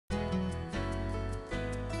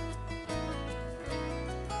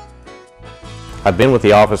I've been with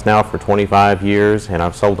the office now for 25 years, and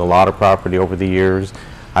I've sold a lot of property over the years.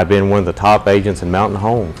 I've been one of the top agents in Mountain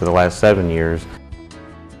Home for the last 7 years.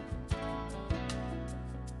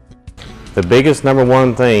 The biggest number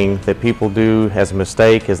one thing that people do as a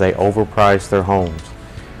mistake is they overprice their homes.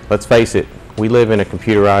 Let's face it, we live in a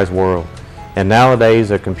computerized world, and nowadays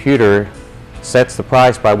a computer sets the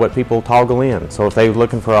price by what people toggle in. So if they're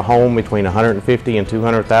looking for a home between $150,000 and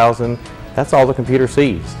 $200,000, that's all the computer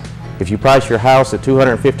sees. If you price your house at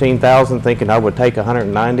 $215,000 thinking I would take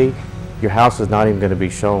 $190,000, your house is not even going to be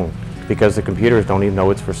shown because the computers don't even know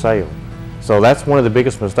it's for sale. So that's one of the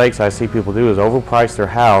biggest mistakes I see people do, is overprice their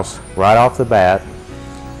house right off the bat.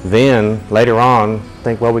 Then later on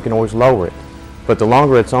think, well, we can always lower it. But the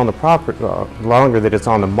longer it's on the longer that it's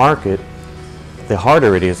on the market, the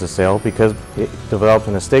harder it is to sell because it develops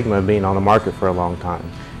a stigma of being on the market for a long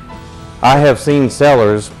time. I have seen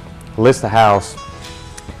sellers list the house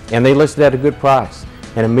and they list it at a good price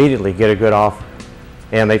and immediately get a good offer.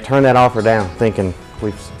 And they turn that offer down thinking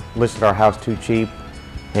we've listed our house too cheap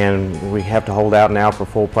and we have to hold out now for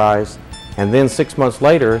full price. And then 6 months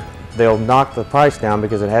later, they'll knock the price down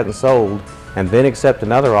because it hadn't sold and then accept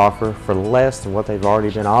another offer for less than what they've already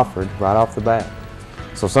been offered right off the bat.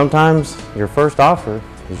 So sometimes your first offer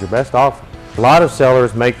is your best offer. A lot of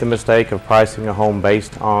sellers make the mistake of pricing a home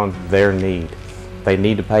based on their need. They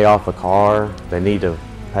need to pay off a car, they need to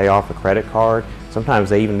pay off a credit card, sometimes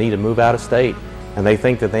they even need to move out of state, and they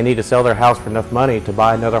think that they need to sell their house for enough money to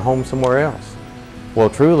buy another home somewhere else. Well,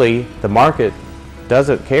 truly, the market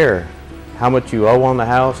doesn't care how much you owe on the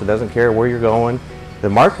house, it doesn't care where you're going. The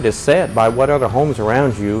market is set by what other homes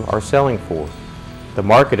around you are selling for. The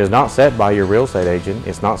market is not set by your real estate agent,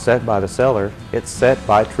 it's not set by the seller, it's set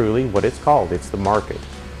by truly what it's called, it's the market.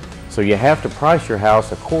 So you have to price your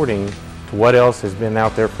house according to what else has been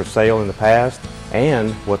out there for sale in the past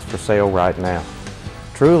and what's for sale right now.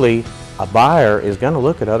 Truly, a buyer is going to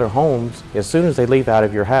look at other homes as soon as they leave out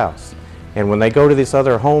of your house. And when they go to this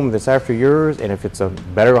other home that's after yours, and if it's a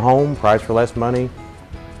better home, priced for less money,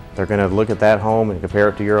 they're going to look at that home and compare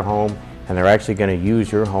it to your home, and they're actually going to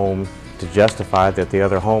use your home to justify that the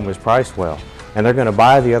other home is priced well. And they're going to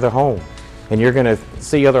buy the other home. And you're going to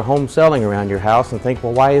see other homes selling around your house and think,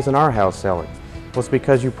 well, why isn't our house selling? Well, it's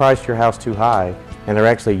because you priced your house too high, and they're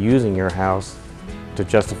actually using your house to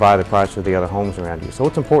justify the price of the other homes around you. So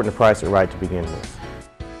it's important to price it right to begin with.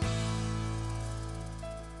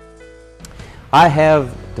 I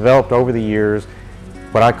have developed over the years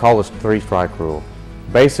what I call a three-strike rule.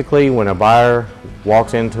 Basically, when a buyer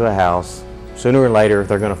walks into a house, sooner or later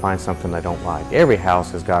they're going to find something they don't like. Every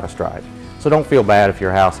house has got a strike. So don't feel bad if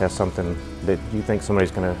your house has something that you think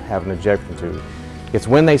somebody's going to have an objection to. It's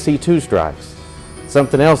when they see two strikes,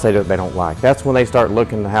 something else they don't like, that's when they start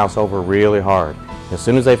looking the house over really hard. As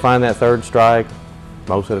soon as they find that third strike,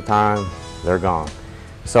 most of the time, they're gone.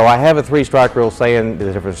 So I have a three-strike rule saying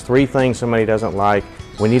that if there's three things somebody doesn't like,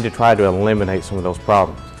 we need to try to eliminate some of those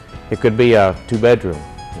problems. It could be a two-bedroom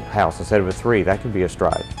house instead of a three. That could be a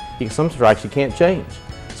strike. Some strikes you can't change.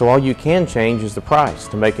 So all you can change is the price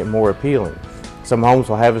to make it more appealing. Some homes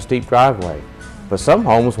will have a steep driveway, but some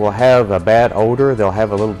homes will have a bad odor. They'll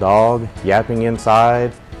have a little dog yapping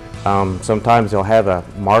inside. Sometimes they'll have a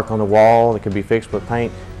mark on the wall that can be fixed with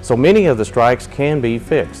paint. So many of the strikes can be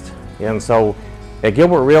fixed. And so at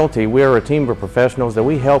Gilbert Realty, we are a team of professionals that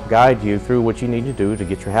we help guide you through what you need to do to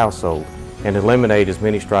get your house sold and eliminate as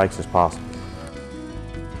many strikes as possible.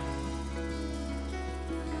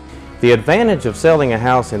 The advantage of selling a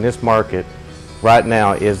house in this market right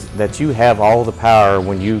now is that you have all the power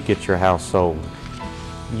when you get your house sold.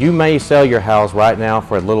 You may sell your house right now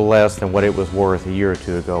for a little less than what it was worth a year or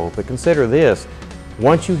two ago, but consider this,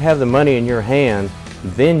 once you have the money in your hand,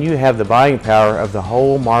 then you have the buying power of the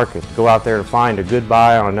whole market. Go out there and find a good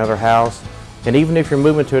buy on another house, and even if you're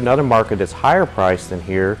moving to another market that's higher priced than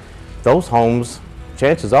here, those homes,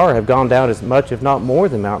 chances are, have gone down as much, if not more,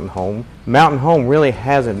 than Mountain Home. Mountain Home really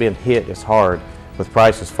hasn't been hit as hard with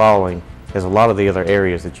prices falling as a lot of the other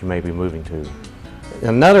areas that you may be moving to.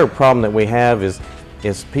 Another problem that we have is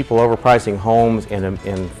people overpricing homes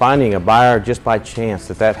and finding a buyer just by chance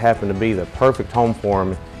that happened to be the perfect home for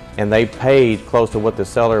them, and they paid close to what the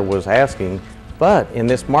seller was asking, but in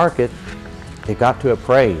this market it got to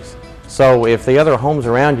appraise. So if the other homes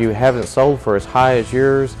around you haven't sold for as high as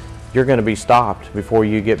yours, you're going to be stopped before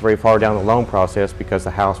you get very far down the loan process because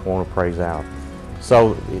the house won't appraise out.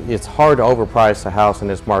 So it's hard to overprice a house in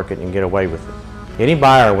this market and get away with it. Any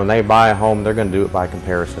buyer, when they buy a home, they're going to do it by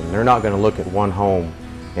comparison. They're not going to look at one home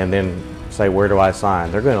and then say, where do I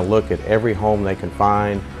sign? They're going to look at every home they can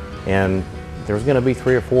find, and there's going to be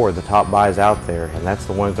 3 or 4 of the top buys out there, and that's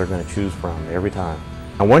the ones they're going to choose from every time.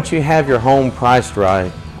 And once you have your home priced right,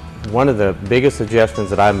 one of the biggest suggestions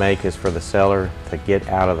that I make is for the seller to get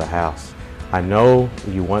out of the house. I know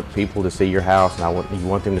you want people to see your house, and you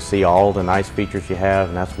want them to see all the nice features you have,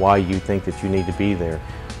 and that's why you think that you need to be there.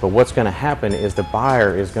 But what's going to happen is the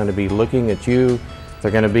buyer is going to be looking at you. They're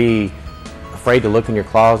going to be afraid to look in your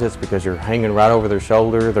closets because you're hanging right over their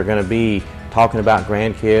shoulder. They're going to be talking about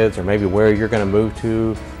grandkids or maybe where you're going to move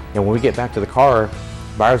to. And when we get back to the car,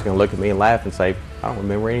 the buyer's going to look at me and laugh and say, I don't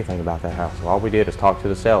remember anything about that house. All we did is talk to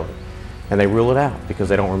the seller. And they rule it out because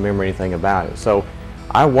they don't remember anything about it. So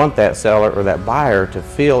I want that seller or that buyer to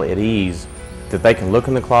feel at ease that they can look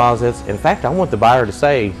in the closets. In fact, I want the buyer to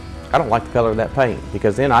say, I don't like the color of that paint,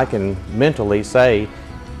 because then I can mentally say,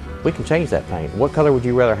 we can change that paint. What color would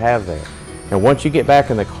you rather have there? And once you get back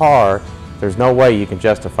in the car, there's no way you can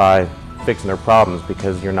justify fixing their problems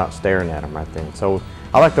because you're not staring at them right then. So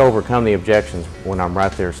I like to overcome the objections when I'm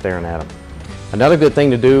right there staring at them. Another good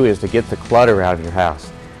thing to do is to get the clutter out of your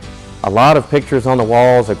house. A lot of pictures on the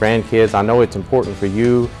walls of grandkids, I know it's important for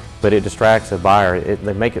you, but it distracts a buyer. It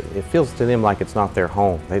feels to them like it's not their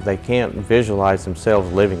home. They can't visualize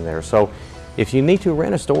themselves living there. So if you need to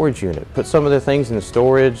rent a storage unit, put some of the things in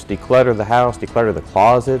storage, declutter the house, declutter the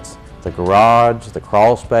closets, the garage, the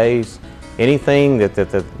crawl space, anything that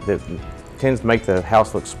tends to make the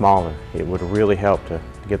house look smaller. It would really help to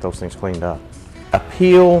get those things cleaned up.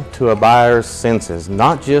 Appeal to a buyer's senses,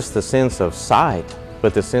 not just the sense of sight,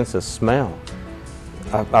 but the sense of smell.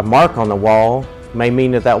 A mark on the wall may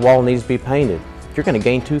mean that wall needs to be painted. You're going to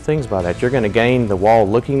gain 2 things by that. You're going to gain the wall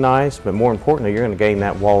looking nice, but more importantly, you're going to gain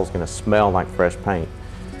that wall is going to smell like fresh paint.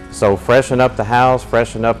 So freshen up the house,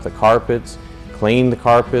 freshen up the carpets, clean the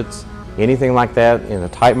carpets, anything like that. In a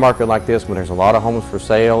tight market like this, when there's a lot of homes for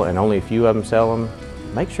sale and only a few of them sell them,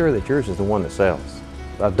 make sure that yours is the one that sells.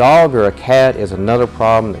 A dog or a cat is another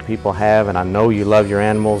problem that people have, and I know you love your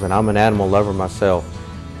animals, and I'm an animal lover myself.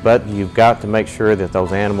 But you've got to make sure that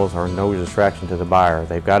those animals are no distraction to the buyer.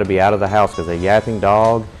 They've got to be out of the house because a yapping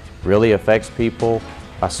dog really affects people.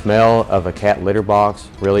 A smell of a cat litter box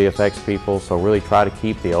really affects people. So really try to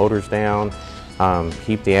keep the odors down,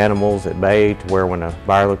 keep the animals at bay to where when a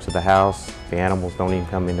buyer looks at the house, the animals don't even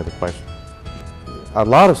come into the question. A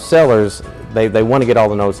lot of sellers, they want to get all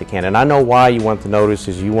the notice they can. And I know why you want the notice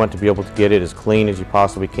is you want to be able to get it as clean as you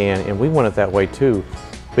possibly can. And we want it that way too.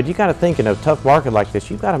 But you got to think in a tough market like this,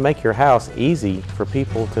 you've got to make your house easy for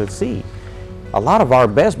people to see. A lot of our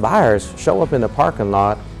best buyers show up in the parking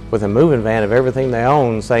lot with a moving van of everything they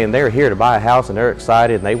own saying they're here to buy a house and they're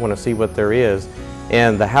excited and they want to see what there is.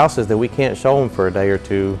 And the houses that we can't show them for a day or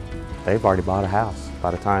two, they've already bought a house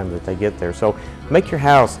by the time that they get there. So make your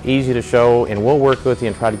house easy to show and we'll work with you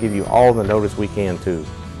and try to give you all the notice we can too.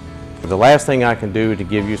 The last thing I can do to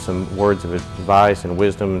give you some words of advice and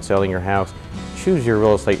wisdom in selling your house, choose your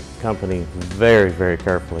real estate company very, very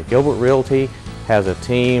carefully. Gilbert Realty has a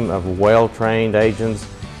team of well-trained agents.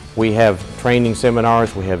 We have training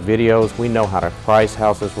seminars, we have videos, we know how to price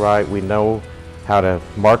houses right, we know how to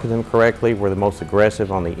market them correctly. We're the most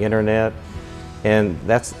aggressive on the internet. And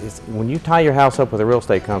when you tie your house up with a real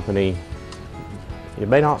estate company, it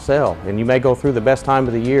may not sell, and you may go through the best time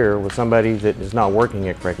of the year with somebody that is not working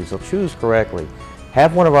it correctly. So choose correctly.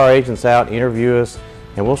 Have one of our agents out, interview us,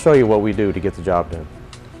 and we'll show you what we do to get the job done.